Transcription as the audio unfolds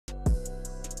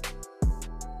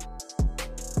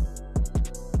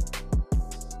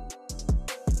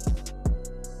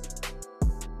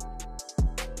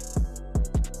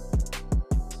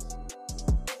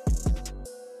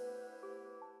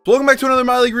Welcome back to another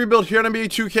My League rebuild here on NBA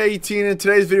 2K18. In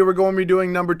today's video, we're going to be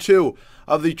doing number 2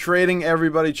 of the Trading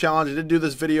Everybody Challenge. I did do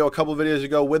this video a couple videos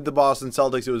ago with the Boston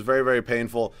Celtics. It was very, very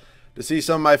painful to see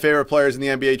some of my favorite players in the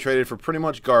NBA traded for pretty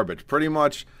much garbage. Pretty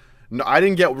much, no, I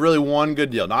didn't get really one good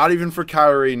deal. Not even for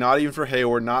Kyrie, not even for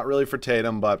Hayward, not really for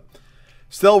Tatum, but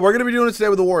still, we're going to be doing it today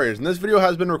with the Warriors. And this video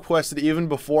has been requested even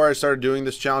before I started doing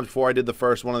this challenge, before I did the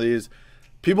first one of these.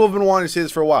 People have been wanting to see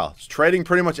this for a while. It's trading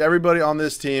pretty much everybody on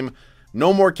this team.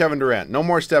 No more Kevin Durant, no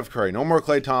more Steph Curry, no more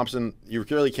Klay Thompson. You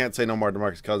really can't say no more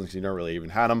DeMarcus Cousins because you don't really even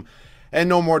had him. And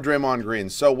no more Draymond Green.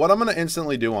 So what I'm going to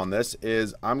instantly do on this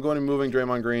is I'm going to be moving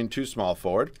Draymond Green to small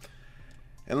forward.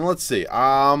 And let's see.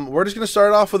 We're just going to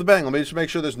start off with a bang. Let me just make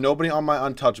sure there's nobody on my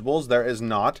untouchables. There is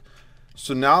not.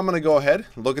 So now I'm going to go ahead,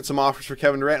 look at some offers for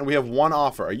Kevin Durant. And we have one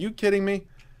offer. Are you kidding me?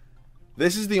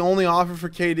 This is the only offer for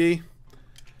KD?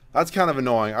 That's kind of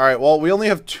annoying. All right, well, we only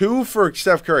have 2 for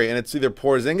Steph Curry, and it's either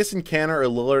Porzingis and Kanter or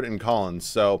Lillard and Collins.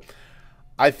 So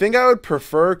I think I would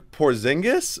prefer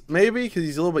Porzingis, maybe, because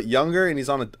he's a little bit younger and he's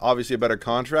on obviously a better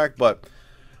contract. But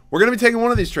we're going to be taking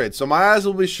one of these trades. So my eyes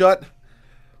will be shut.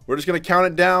 We're just going to count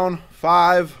it down.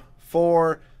 5,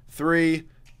 4, 3,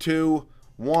 2,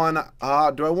 1.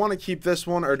 Do I want to keep this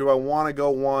one, or do I want to go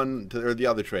one to or the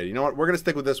other trade? You know what? We're going to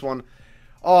stick with this one.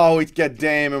 Oh, we get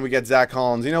Dame and we get Zach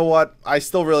Collins. You know what? I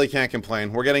still really can't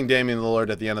complain. We're getting Damian Lillard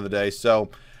at the end of the day.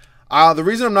 So the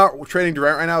reason I'm not trading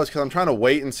Durant right now is because I'm trying to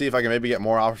wait and see if I can maybe get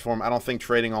more offers for him. I don't think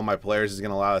trading all my players is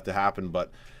going to allow that to happen. But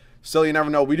still, you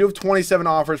never know. We do have 27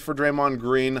 offers for Draymond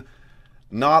Green.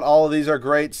 Not all of these are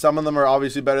great. Some of them are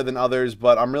obviously better than others.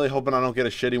 But I'm really hoping I don't get a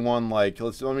shitty one. Like,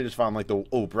 let me just find like the...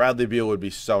 Oh, Bradley Beal would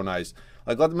be so nice.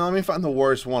 Like, let me find the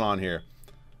worst one on here.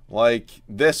 Like,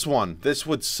 this one. This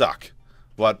would suck.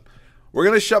 But we're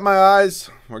going to shut my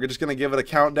eyes. We're just going to give it a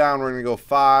countdown. We're going to go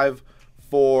 5,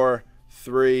 4,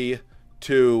 3,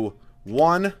 2,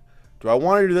 1. Do I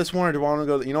want to do this one, or do I want to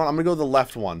go... You know what? I'm going to go the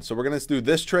left one. So we're going to do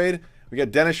this trade. We got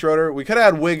Dennis Schroeder. We could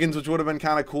have had Wiggins, which would have been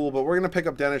kind of cool, but we're going to pick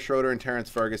up Dennis Schroeder and Terrence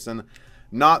Ferguson.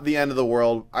 Not the end of the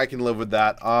world. I can live with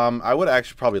that. I would have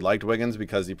actually probably liked Wiggins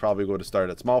because he probably would have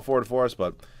started at small forward for us,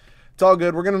 but it's all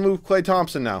good. We're going to move Klay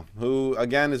Thompson now, who,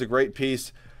 again, is a great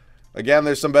piece. Again,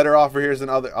 there's some better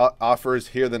offers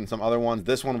here than some other ones.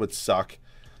 This one would suck.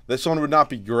 This one would not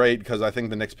be great because I think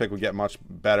the Knicks pick would get much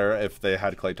better if they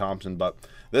had Klay Thompson. But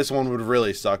this one would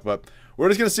really suck. But we're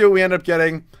just going to see what we end up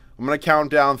getting. I'm going to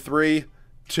count down 3,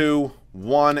 2,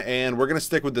 1. And we're going to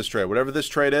stick with this trade. Whatever this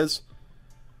trade is.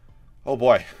 Oh,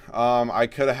 boy. I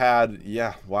could have had...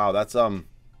 Yeah, wow. That's...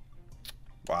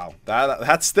 Wow,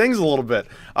 that stings a little bit.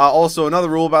 Also, another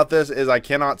rule about this is I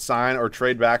cannot sign or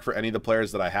trade back for any of the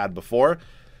players that I had before.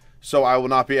 So I will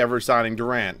not be ever signing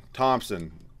Durant,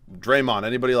 Thompson, Draymond,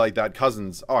 anybody like that.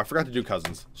 Cousins. Oh, I forgot to do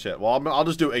Cousins. Shit. Well, I'll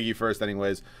just do Iggy first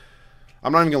anyways.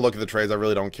 I'm not even going to look at the trades. I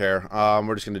really don't care.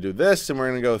 We're just going to do this, and we're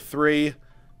going to go 3,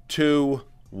 2,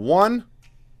 1.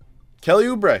 Kelly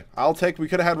Oubre. I'll take... We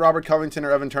could have had Robert Covington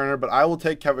or Evan Turner, but I will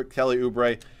take Kelly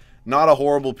Oubre. Not a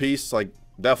horrible piece. Like...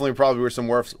 Definitely probably were some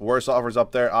worse offers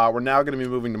up there. We're now going to be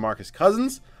moving to DeMarcus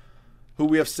Cousins, who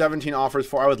we have 17 offers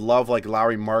for. I would love, like,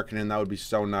 Lauri Markkanen. That would be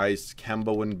so nice.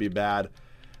 Kemba wouldn't be bad.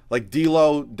 Like,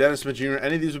 D'Lo, Dennis Smith Jr.,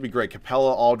 any of these would be great.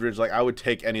 Capella, Aldridge, like, I would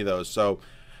take any of those. So,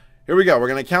 here we go. We're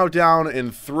going to count down in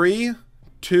 3,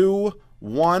 2,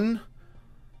 1.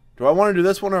 Do I want to do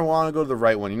this one, or I want to go to the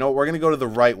right one? You know what? We're going to go to the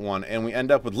right one, and we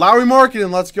end up with Lauri Markkanen.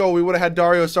 Let's go. We would have had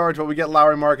Dario Saric, but we get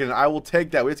Lauri Markkanen. I will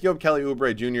take that. We have to give up Kelly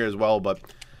Oubre Jr. as well, but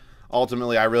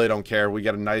ultimately, I really don't care. We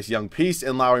get a nice young piece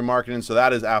in Lauri Markkanen, so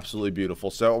that is absolutely beautiful.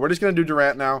 So we're just going to do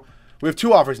Durant now. We have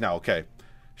 2 offers now. Okay.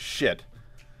 Shit.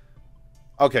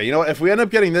 Okay, you know what? If we end up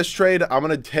getting this trade, I'm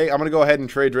going to go ahead and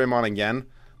trade Draymond again.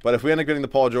 But if we end up getting the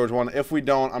Paul George one, if we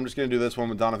don't, I'm just going to do this one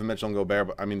with Donovan Mitchell and Gobert.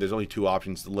 But, I mean, there's only 2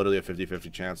 options. Literally a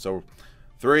 50-50 chance. So,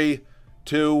 3,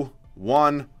 2,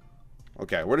 1.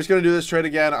 Okay, we're just going to do this trade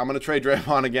again. I'm going to trade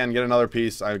Draymond again, get another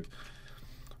piece. I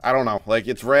don't know. Like,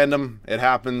 it's random. It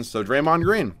happens. So, Draymond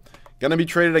Green. Going to be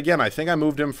traded again. I think I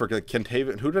moved him for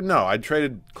Kentavious. Who didn't know? I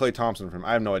traded Klay Thompson for him.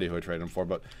 I have no idea who I traded him for.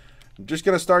 But I'm just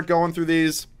going to start going through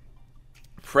these.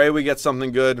 Pray we get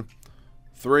something good.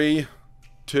 3,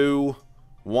 2,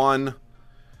 1.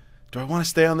 Do I want to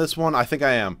stay on this one? I think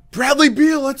I am. Bradley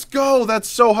Beal, let's go. That's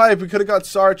so hype. We could have got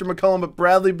Sarge or McCollum, but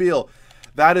Bradley Beal.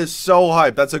 That is so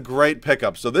hype. That's a great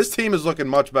pickup. So this team is looking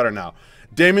much better now.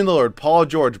 Damian Lillard, Paul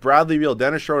George, Bradley Beal,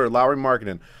 Dennis Schroeder, Lauri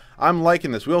Markkanen. I'm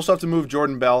liking this. We also have to move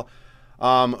Jordan Bell,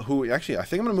 who actually, I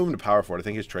think I'm going to move him to power forward. I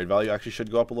think his trade value actually should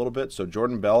go up a little bit. So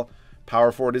Jordan Bell,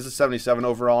 power forward, is a 77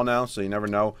 overall now, so you never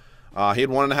know. He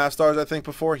had 1.5 stars, I think,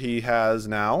 before. He has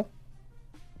now.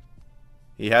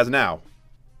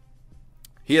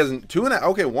 He hasn't 2.5.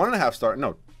 Okay, 1.5 star.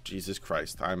 No, Jesus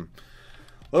Christ. I'm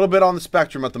a little bit on the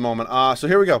spectrum at the moment. So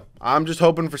here we go. I'm just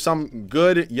hoping for some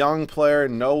good young player.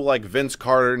 No like Vince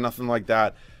Carter, nothing like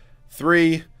that.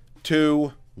 3,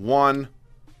 2, 1.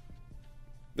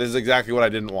 This is exactly what I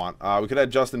didn't want. We could have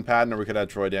Justin Patton or we could have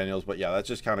Troy Daniels, but yeah, that's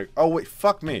just kind of... Oh, wait,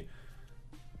 fuck me.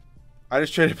 I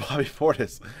just traded Bobby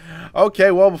Portis.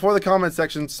 Okay, well, before the comment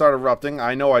section started erupting,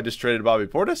 I know I just traded Bobby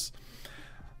Portis.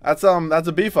 That's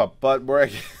a beef up, but we're...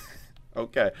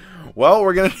 Okay. Well,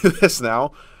 we're going to do this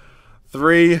now.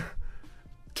 3,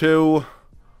 2,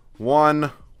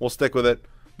 1. We'll stick with it.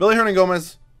 Billy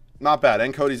Hernangomez, not bad.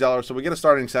 And Cody Zeller. So we get a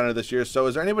starting center this year. So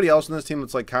is there anybody else in this team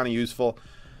that's like kind of useful?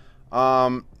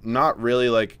 Not really.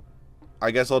 Like,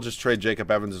 I guess I'll just trade Jacob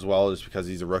Evans as well, just because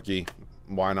he's a rookie.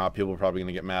 Why not? People are probably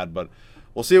going to get mad, but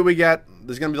we'll see what we get.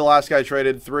 This is going to be the last guy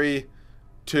traded. 3,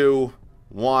 2,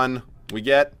 1. We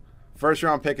get first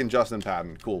round pick and Justin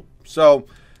Patton. Cool. So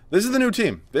this is the new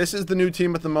team. This is the new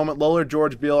team at the moment. Lillard,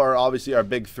 George, Beal are obviously our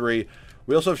big three.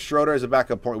 We also have Schroeder as a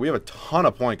backup point. We have a ton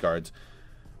of point guards.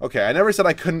 Okay, I never said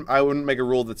I wouldn't make a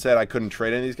rule that said I couldn't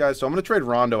trade any of these guys. So I'm going to trade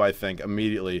Rondo, I think,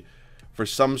 immediately for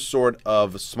some sort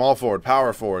of small forward,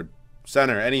 power forward,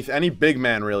 center, any big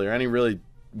man really, or any really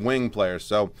wing players.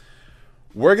 So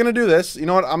we're going to do this. You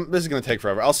know what? This is going to take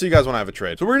forever. I'll see you guys when I have a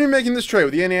trade. So we're going to be making this trade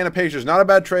with the Indiana Pacers. Not a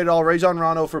bad trade at all. Rajon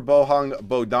Rondo for Bojan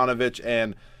Bogdanovic,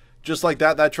 and just like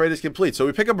that, that trade is complete. So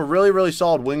we pick up a really, really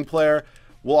solid wing player.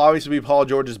 Will obviously be Paul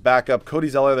George's backup. Cody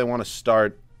Zeller, they want to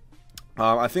start.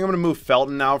 I think I'm going to move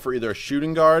Felton now for either a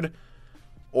shooting guard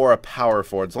or a power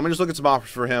forward. So let me just look at some offers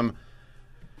for him.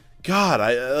 God,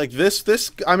 I like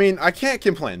this. I mean, I can't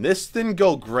complain. This didn't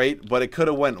go great, but it could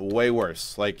have went way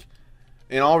worse. Like,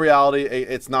 in all reality,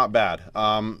 it's not bad.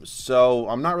 So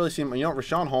I'm not really seeing, you know,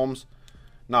 Rashawn Holmes,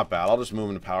 not bad. I'll just move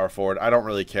him to power forward. I don't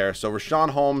really care. So Rashawn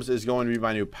Holmes is going to be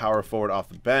my new power forward off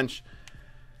the bench.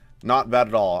 Not bad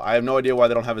at all. I have no idea why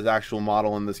they don't have his actual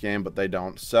model in this game, but they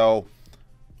don't. So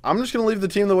I'm just going to leave the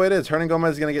team the way it is.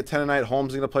 Hernangomez is going to get 10 tonight.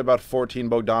 Holmes is going to play about 14.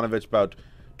 Bogdanovic about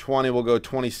 20. We'll go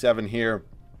 27 here.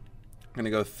 Going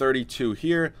to go 32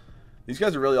 here. These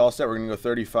guys are really all set. We're going to go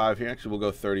 35 here. Actually, we'll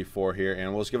go 34 here.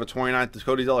 And we'll just give a 29 to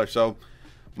Cody Zeller. So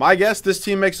my guess, this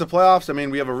team makes the playoffs. I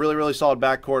mean, we have a really, really solid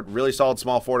backcourt. Really solid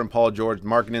small forward and Paul George.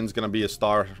 Markkanen's going to be a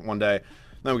star one day.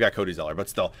 Then we got Cody Zeller, but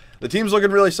still, the team's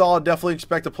looking really solid. Definitely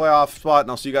expect a playoff spot,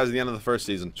 and I'll see you guys at the end of the first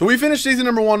season. So we finished season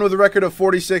number 1 with a record of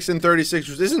 46-36,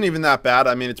 which isn't even that bad.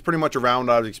 I mean, it's pretty much around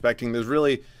what I was expecting. There's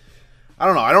really, I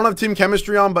don't know. I don't have team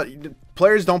chemistry on, but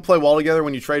players don't play well together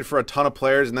when you trade for a ton of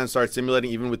players and then start simulating,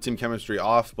 even with team chemistry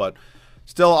off. But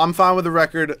still, I'm fine with the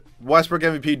record. Westbrook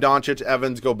MVP, Doncic,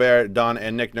 Evans, Gobert, Dunn,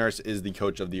 and Nick Nurse is the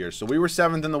coach of the year. So we were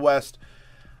 7th in the West.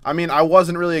 I mean, I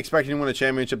wasn't really expecting to win a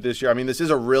championship this year. I mean, this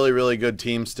is a really, really good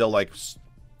team still. Like,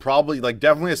 probably, like,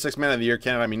 definitely a 6th man of the year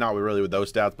candidate. I mean, not really with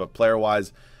those stats, but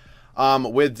player-wise.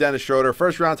 With Dennis Schroeder.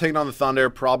 First round taking on the Thunder.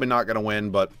 Probably not going to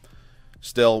win, but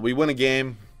still, we win a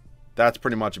game. That's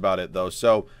pretty much about it, though.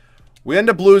 So, we end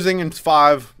up losing in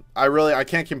 5. I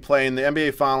can't complain. The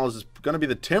NBA Finals is going to be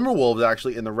the Timberwolves,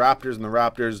 actually, and the Raptors. And the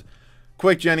Raptors,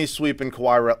 quick Jenny sweep, and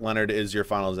Kawhi Leonard is your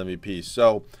Finals MVP.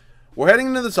 So, we're heading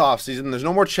into this offseason. There's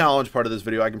no more challenge part of this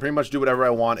video. I can pretty much do whatever I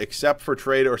want except for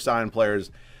trade or sign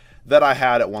players that I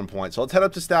had at one point. So let's head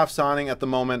up to staff signing at the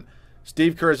moment.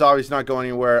 Steve Kerr is obviously not going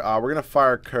anywhere. We're going to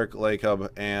fire Kirk Lacob,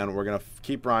 and we're going to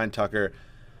keep Ryan Tucker.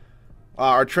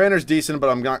 Our trainer's decent, but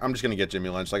I'm just going to get Jimmy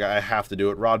Lynch. Like, I have to do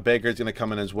it. Rod Baker is going to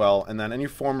come in as well. And then any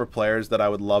former players that I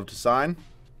would love to sign.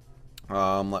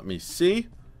 Let me see.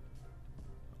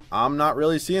 I'm not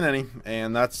really seeing any,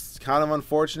 and that's kind of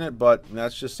unfortunate, but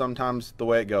that's just sometimes the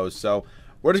way it goes. So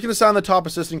we're just going to sign the top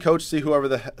assistant coach, see whoever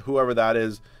that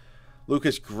is.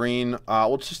 Lucas Green.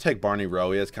 We'll just take Barney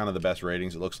Rowe. He has kind of the best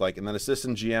ratings, it looks like. And then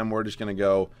assistant GM, we're just going to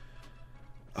go.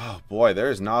 Oh, boy,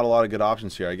 there's not a lot of good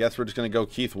options here. I guess we're just going to go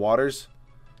Keith Waters.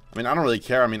 I mean, I don't really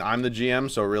care. I mean, I'm the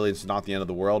GM, so really it's not the end of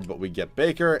the world. But we get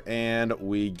Baker, and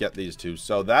we get these two.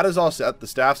 So that is all set. The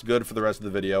staff's good for the rest of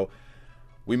the video.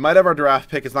 We might have our draft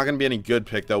pick. It's not going to be any good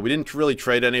pick, though. We didn't really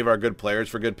trade any of our good players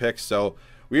for good picks. So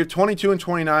we have 22 and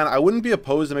 29. I wouldn't be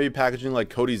opposed to maybe packaging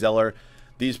like Cody Zeller,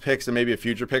 these picks, and maybe a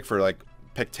future pick for like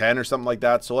pick 10 or something like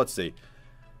that. So let's see.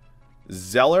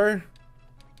 Zeller,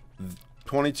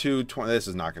 22, 20. This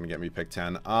is not going to get me pick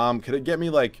 10. Could it get me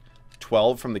like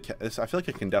 12 from the... I feel like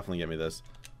it can definitely get me this.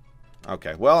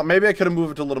 Okay, well, maybe I could have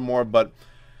moved it a little more, but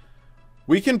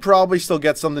we can probably still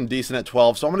get something decent at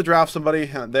 12. So I'm going to draft somebody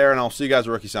there, and I'll see you guys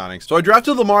at rookie signings. So I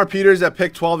drafted Lamar Peters at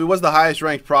pick 12. He was the highest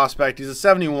ranked prospect. He's a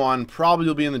 71. Probably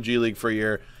will be in the G League for a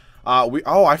year.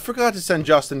 I forgot to send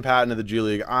Justin Patton to the G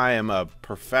League. I am a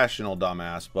professional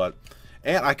dumbass, but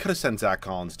And I could have sent Zach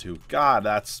Collins too. God,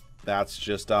 that's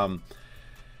just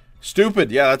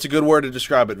stupid. Yeah, that's a good word to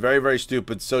describe it. Very, very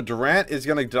stupid. So Durant is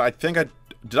gonna. Did I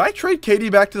trade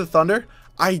KD back to the Thunder?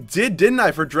 I did, didn't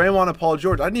I, for Draymond and Paul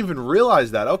George? I didn't even realize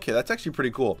that. Okay, that's actually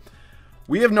pretty cool.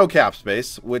 We have no cap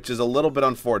space, which is a little bit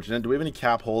unfortunate. Do we have any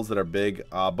cap holes that are big?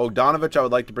 Bogdanovich, I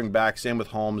would like to bring back. Same with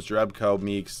Holmes, Drebko,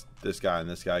 Meeks. This guy and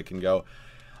this guy can go.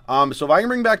 So if I can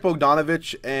bring back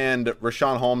Bogdanovich and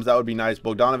Rashawn Holmes, that would be nice.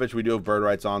 Bogdanovich, we do have bird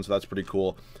rights on, so that's pretty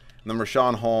cool. And then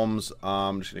Rashawn Holmes,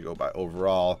 I'm just going to go by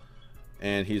overall.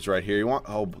 And he's right here. You want?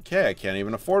 Oh, okay, I can't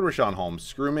even afford Rashawn Holmes.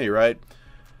 Screw me, right?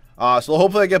 So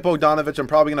hopefully I get Bogdanovich. I'm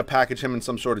probably going to package him in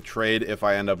some sort of trade if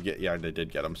I end up get. Yeah, I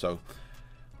did get him. So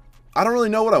I don't really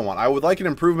know what I want. I would like an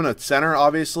improvement at center,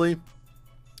 obviously.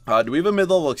 Do we have a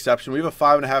mid-level exception? We have a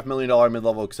 $5.5 million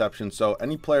mid-level exception. So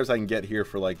any players I can get here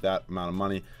for like that amount of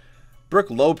money. Brooke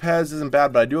Lopez isn't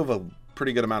bad, but I do have a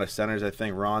pretty good amount of centers, I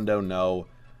think. Rondo, no.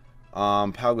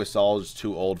 Pau Gasol is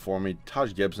too old for me.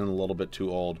 Taj Gibson, a little bit too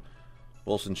old.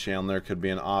 Wilson Chandler could be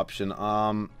an option.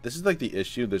 This is like the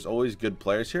issue. There's always good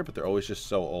players here, but they're always just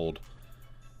so old.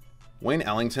 Wayne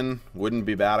Ellington wouldn't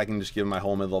be bad. I can just give him my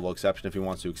whole mid-level exception if he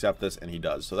wants to accept this, and he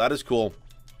does. So that is cool.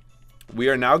 We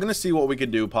are now going to see what we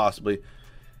could do, possibly,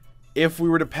 if we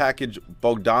were to package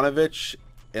Bogdanovich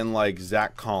and, like,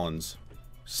 Zach Collins,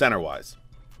 center-wise.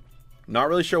 Not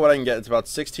really sure what I can get. It's about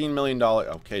 $16 million.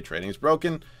 Okay, trading is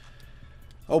broken.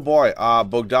 Oh, boy.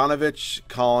 Bogdanovich,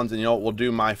 Collins, and you know what? We'll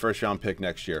do my first-round pick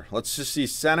next year. Let's just see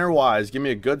center-wise. Give me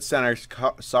a good center.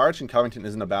 Sarge and Covington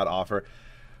isn't a bad offer.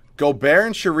 Gobert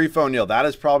and Sharif O'Neal. That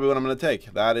is probably what I'm going to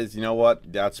take. That is, you know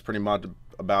what? That's pretty much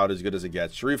about as good as it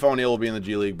gets. Sharif O'Neal will be in the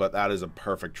G League, but that is a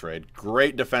perfect trade.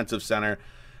 Great defensive center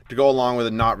to go along with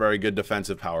a not very good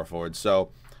defensive power forward. So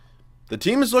the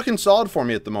team is looking solid for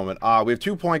me at the moment. We have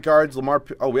 2 point guards.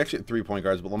 We actually have 3 point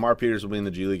guards, but Lamar Peters will be in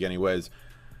the G League anyways.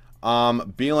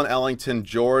 Beal and Ellington,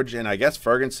 George, and I guess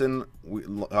Ferguson.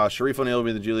 Sharif O'Neal will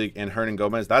be in the G League, and Hernan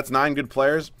Gomez. That's 9 good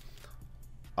players.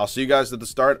 I'll see you guys at the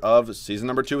start of season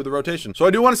number 2 of the rotation. So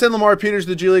I do want to send Lamar Peters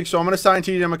to the G League, so I'm going to sign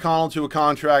T.J. McConnell to a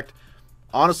contract.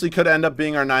 Honestly, could end up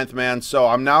being our 9th man, so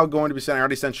I'm now going to be sending, I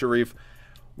already sent Sharif.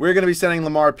 We're going to be sending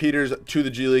Lamar Peters to the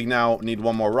G League now. Need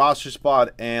one more roster spot,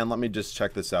 and let me just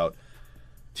check this out.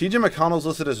 T.J. McConnell's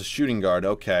listed as a shooting guard.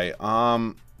 Okay,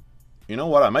 you know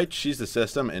what? I might cheese the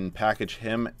system and package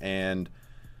him and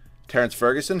Terrence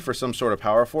Ferguson for some sort of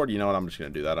power forward. You know what? I'm just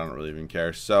going to do that. I don't really even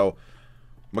care. So,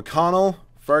 McConnell,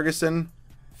 Ferguson,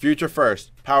 future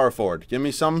first, power forward. Give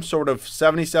me some sort of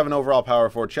 77 overall power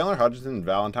forward. Chandler Hutchinson,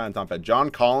 Valentine, not bad. John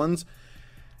Collins,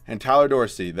 and Tyler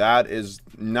Dorsey. That is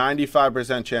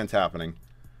 95% chance happening.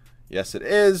 Yes, it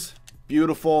is.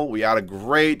 Beautiful. We got a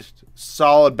great,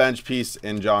 solid bench piece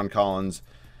in John Collins.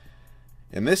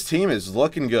 And this team is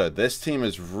looking good. This team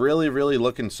is really, really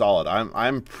looking solid.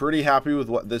 I'm pretty happy with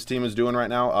what this team is doing right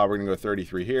now. We're going to go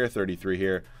 33 here, 33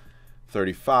 here,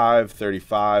 35,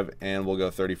 35, and we'll go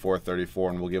 34, 34,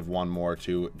 and we'll give one more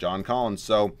to John Collins.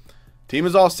 So, team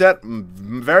is all set.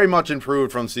 Very much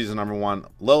improved from season number 1.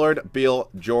 Lillard, Beal,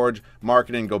 George,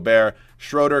 Markkanen, Gobert,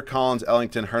 Schroeder, Collins,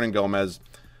 Ellington, Hernan Gomez.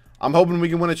 I'm hoping we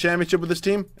can win a championship with this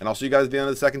team, and I'll see you guys at the end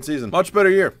of the second season. Much better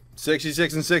year.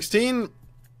 66-16.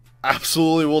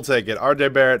 Absolutely, we'll take it.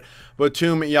 RJ Barrett,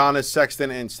 Batum, Giannis,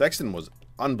 Sexton, and Sexton was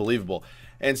unbelievable.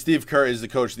 And Steve Kerr is the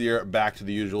coach of the year, back to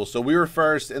the usual. So we were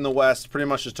first in the West, pretty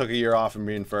much just took a year off from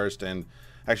being first, and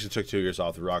actually took 2 years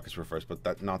off. The Rockets were first, but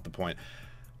that's not the point.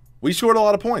 We scored a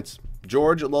lot of points.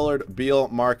 George, Lillard, Beal,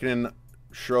 Markkanen,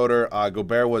 Schroeder,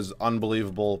 Gobert was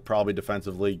unbelievable, probably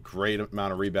defensively. Great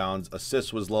amount of rebounds.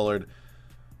 Assists was Lillard.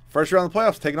 First round of the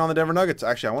playoffs, taking on the Denver Nuggets.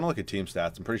 Actually, I want to look at team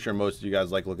stats. I'm pretty sure most of you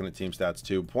guys like looking at team stats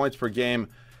too. Points per game,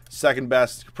 second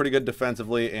best, pretty good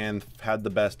defensively, and had the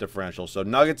best differential. So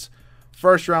Nuggets,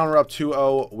 first round, we're up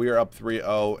 2-0. We are up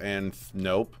 3-0, and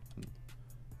nope.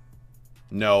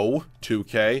 No,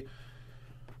 2K.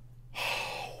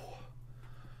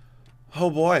 Oh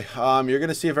boy, you're going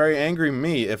to see a very angry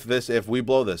me if we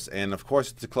blow this. And of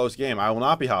course, it's a close game. I will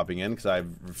not be hopping in because I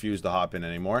refuse to hop in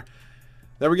anymore.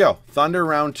 There we go. Thunder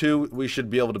round 2. We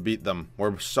should be able to beat them.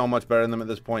 We're so much better than them at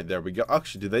this point. There we go.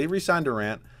 Actually, did they re-sign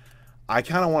Durant? I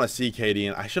kind of want to see KD,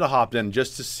 and I should have hopped in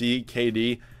just to see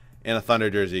KD in a Thunder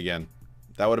jersey again.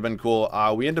 That would have been cool.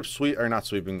 We end up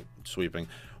sweeping.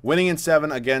 Winning in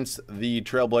 7 against the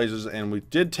Trailblazers, and we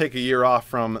did take a year off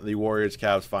from the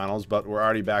Warriors-Cavs finals, but we're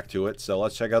already back to it. So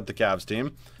let's check out the Cavs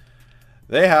team.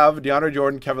 They have DeAndre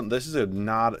Jordan, Kevin. This is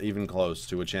not even close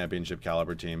to a championship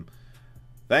caliber team.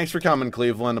 Thanks for coming,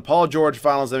 Cleveland. Paul George,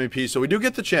 Finals MVP. So we do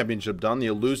get the championship done, the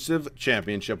elusive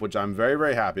championship, which I'm very,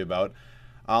 very happy about.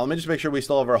 Let me just make sure we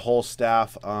still have our whole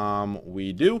staff.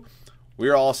 We do. we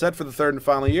are all set for the third and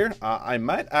final year. I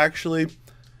might actually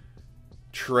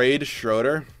trade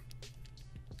Schroeder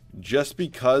just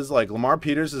because, like, Lamar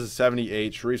Peters is a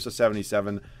 78, Sharif's a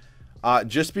 77.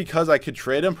 Just because I could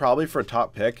trade him probably for a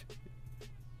top pick.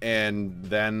 And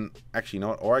then, actually, you know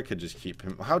what? Or I could just keep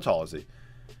him. How tall is he?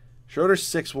 Schroeder's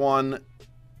 6'1".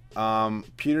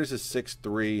 Peters is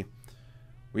 6'3".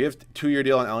 We have 2-year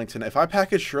deal on Ellington. If I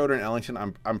package Schroeder and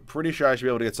Ellington, I'm pretty sure I should be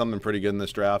able to get something pretty good in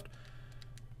this draft.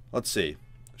 Let's see.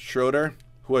 Schroeder,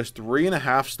 who has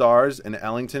 3.5 stars, and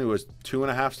Ellington, who has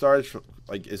 2.5 stars.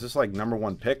 Like, is this like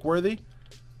 #1 pick worthy?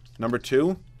 Number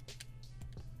 2.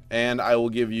 And I will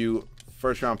give you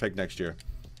first round pick next year.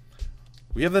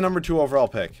 We have the number 2 overall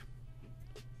pick.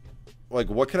 Like,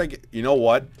 what could I get? You know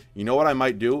what? You know what I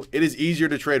might do? It is easier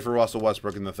to trade for Russell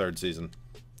Westbrook in the 3rd season.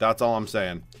 That's all I'm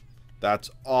saying.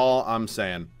 That's all I'm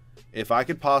saying. If I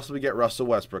could possibly get Russell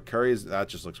Westbrook, that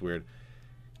just looks weird.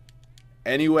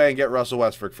 Anyway, and get Russell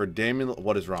Westbrook for Damian,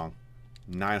 what is wrong?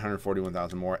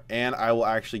 941,000 more. And I will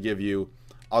actually give you,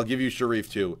 I'll give you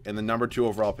Sharif too, in the number 2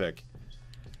 overall pick.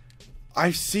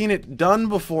 I've seen it done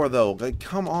before though. Like,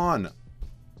 come on.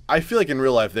 I feel like in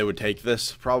real life they would take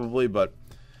this probably, but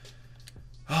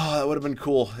oh, that would have been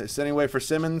cool. It's anyway for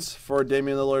Simmons, for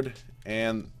Damian Lillard,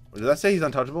 and does that say he's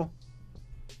untouchable?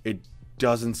 It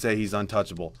doesn't say he's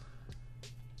untouchable.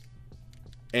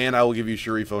 And I will give you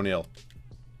Sharif O'Neal.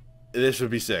 This would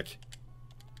be sick.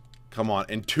 Come on,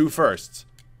 and 2 firsts.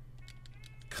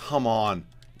 Come on.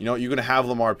 You know what? You're gonna have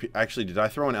Lamar. Actually, did I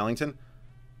throw in Ellington?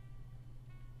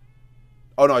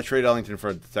 Oh no, I traded Ellington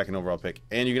for the 2nd overall pick,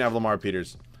 and you can have Lamar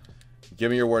Peters.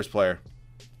 Give me your worst player.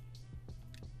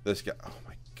 This guy. Oh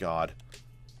my God.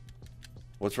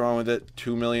 What's wrong with it?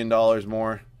 $2 million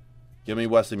more. Give me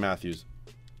Wesley Matthews.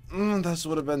 This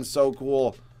would have been so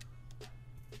cool.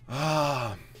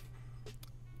 You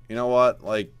know what?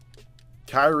 Like,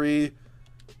 Kyrie,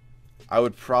 I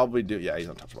would probably do. Yeah, he's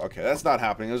untouchable. Okay, that's not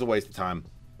happening. It was a waste of time.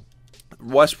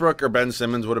 Westbrook or Ben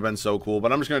Simmons would have been so cool,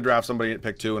 but I'm just going to draft somebody at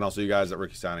pick 2, and I'll see you guys at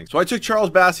rookie signing. So I took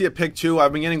Charles Bassey at pick 2.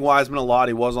 I've been getting Wiseman a lot.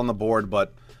 He was on the board,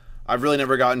 but I've really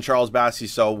never gotten Charles Bassey.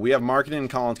 So we have Marketing and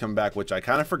Collins coming back, which I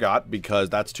kind of forgot because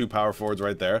that's 2 power forwards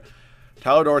right there.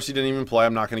 Tyler Dorsey didn't even play.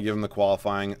 I'm not going to give him the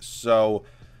qualifying. So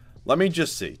let me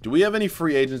just see. Do we have any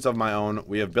free agents of my own?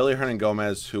 We have Billy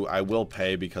Hernangomez, who I will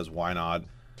pay because why not?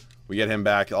 We get him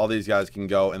back. All these guys can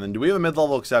go. And then do we have a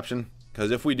mid-level exception?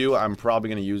 Because if we do, I'm probably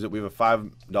going to use it. We have a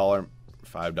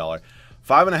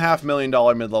 $5.5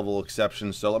 million mid-level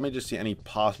exception. So let me just see any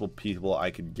possible people I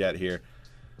could get here.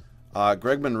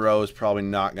 Greg Monroe is probably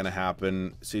not going to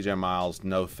happen. CJ Miles,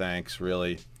 no thanks,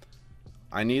 really.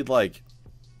 I need like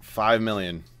 $5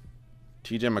 million.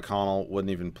 TJ McConnell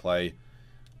wouldn't even play.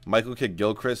 Michael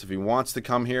Kidd-Gilchrist, if he wants to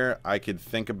come here, I could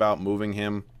think about moving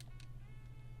him.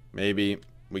 Maybe.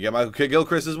 We get Michael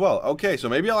Kidd-Gilchrist as well. Okay, so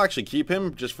maybe I'll actually keep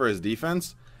him just for his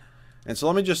defense. And so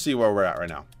let me just see where we're at right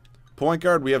now. Point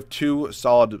guard, we have 2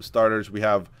 solid starters. We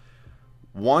have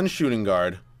 1 shooting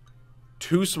guard,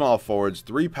 2 small forwards,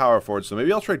 3 power forwards. So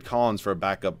maybe I'll trade Collins for a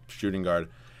backup shooting guard.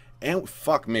 And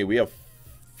fuck me, we have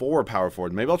 4 power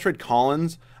forwards. Maybe I'll trade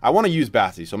Collins. I want to use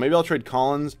Bassey, so maybe I'll trade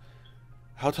Collins.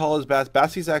 How tall is Bass?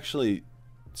 Bassey's actually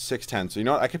 6'10". So you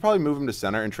know what? I could probably move him to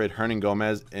center and trade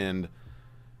Hernangomez and...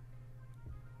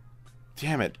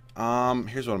 Damn it.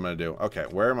 Here's what I'm going to do. Okay,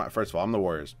 where am I? First of all, I'm the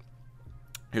Warriors.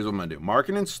 Here's what I'm going to do.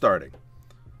 Marking and starting.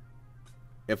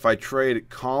 If I trade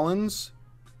Collins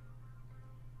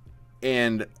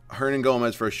and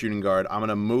Hernangomez for a shooting guard, I'm going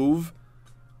to move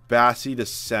Bassey to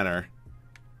center,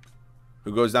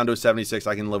 who goes down to a 76.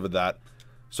 I can live with that.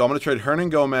 So I'm going to trade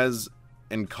Hernangomez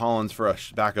and Collins for a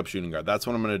backup shooting guard. That's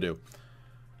what I'm going to do.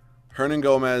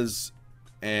 Hernangomez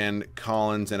and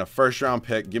Collins and a first-round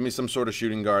pick. Give me some sort of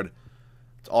shooting guard.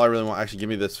 That's all I really want. Actually, give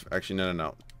me this. Actually,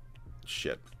 no.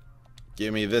 Shit.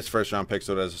 Give me this first-round pick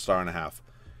so it has a 1.5 stars.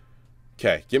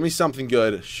 Okay, give me something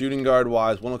good. Shooting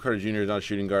guard-wise. Wendell Carter Jr. is not a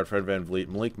shooting guard. Fred VanVleet.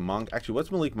 Malik Monk. Actually,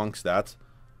 what's Malik Monk's stats?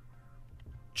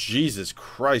 Jesus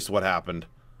Christ, what happened?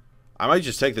 I might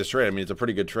just take this trade. I mean, it's a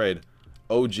pretty good trade.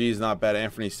 OG is not bad.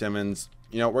 Anthony Simmons.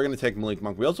 You know, we're going to take Malik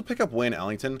Monk. We also pick up Wayne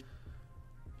Ellington.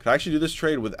 Could I actually do this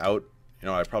trade without... You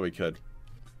know, I probably could.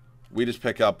 We just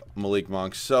pick up Malik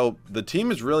Monk. So the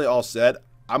team is really all set.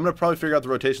 I'm going to probably figure out the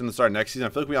rotation at the start of next season. I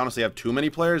feel like we honestly have too many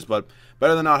players, but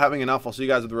better than not having enough. I'll see you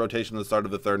guys at the rotation at the start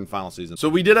of the 3rd and final season. So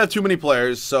we did have too many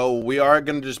players, so we are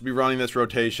going to just be running this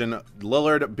rotation.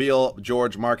 Lillard, Beal,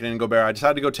 George, Markkanen, and Gobert. I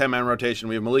decided to go 10-man rotation.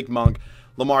 We have Malik Monk,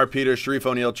 Lamar Peters, Sharif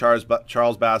O'Neal, Charles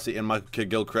Bassey, and Michael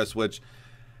Kidd-Gilchrist, which,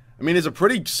 I mean, is a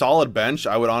pretty solid bench,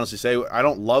 I would honestly say. I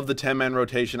don't love the 10-man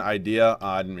rotation idea.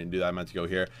 I didn't mean to do that. I meant to go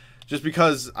here. just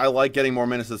because I like getting more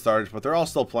minutes to starters, but they're all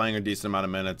still playing a decent amount of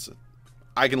minutes.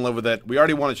 I can live with it. We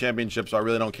already won a championship, so I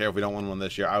really don't care if we don't win one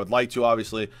this year. I would like to,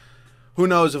 obviously. Who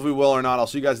knows if we will or not. I'll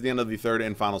see you guys at the end of the third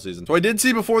and final season. So I did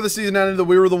see before the season ended that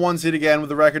we were the 1 seed again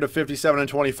with a record of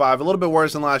 57-25. A little bit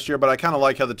worse than last year, but I kind of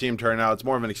like how the team turned out. It's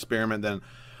more of an experiment than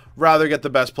rather get the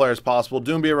best players possible.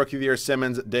 Doumbia, Rookie of the Year,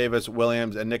 Simmons, Davis,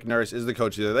 Williams, and Nick Nurse is the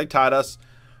coach of the year. They tied us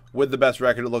with the best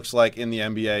record, it looks like, in the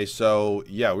NBA. So,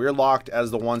 yeah, we're locked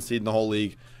as the 1 seed in the whole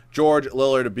league. George,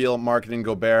 Lillard, Beal, Marketing,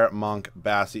 Gobert, Monk,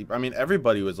 Bassie. I mean,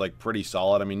 everybody was, like, pretty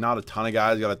solid. I mean, not a ton of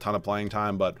guys got a ton of playing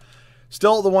time, but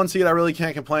still the 1 seed. I really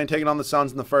can't complain. Taking on the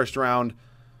Suns in the first round.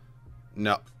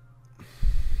 No.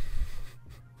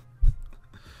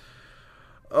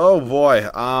 Oh, boy.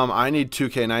 I need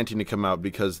 2K19 to come out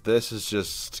because this is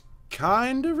just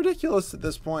kind of ridiculous at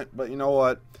this point. But you know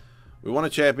what? We won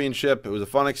a championship. It was a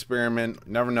fun experiment.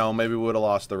 Never know. Maybe we would have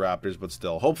lost the Raptors, but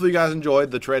still. Hopefully you guys enjoyed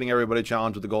the Trading Everybody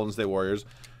Challenge with the Golden State Warriors.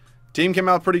 Team came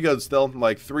out pretty good still.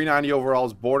 Like 390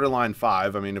 overalls, borderline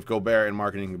 5. I mean, if Gobert and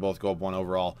Marketing can both go up 1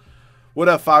 overall, would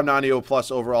have 590 plus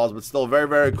overalls, but still a very,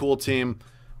 very cool team.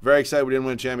 Very excited we didn't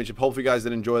win a championship. Hopefully you guys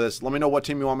did enjoy this. Let me know what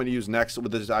team you want me to use next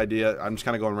with this idea. I'm just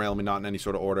kind of going randomly, not in any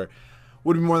sort of order.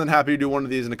 Would be more than happy to do one of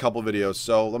these in a couple videos.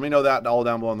 So let me know that all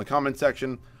down below in the comment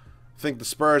section. I think the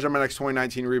Spurs are my next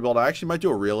 2019 rebuild. I actually might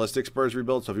do a realistic Spurs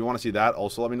rebuild, so if you want to see that,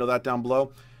 also let me know that down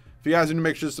below. If you guys need to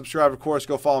make sure to subscribe, of course,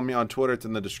 go follow me on Twitter. It's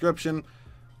in the description.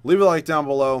 Leave a like down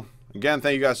below. Again,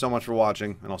 thank you guys so much for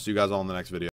watching, and I'll see you guys all in the next video.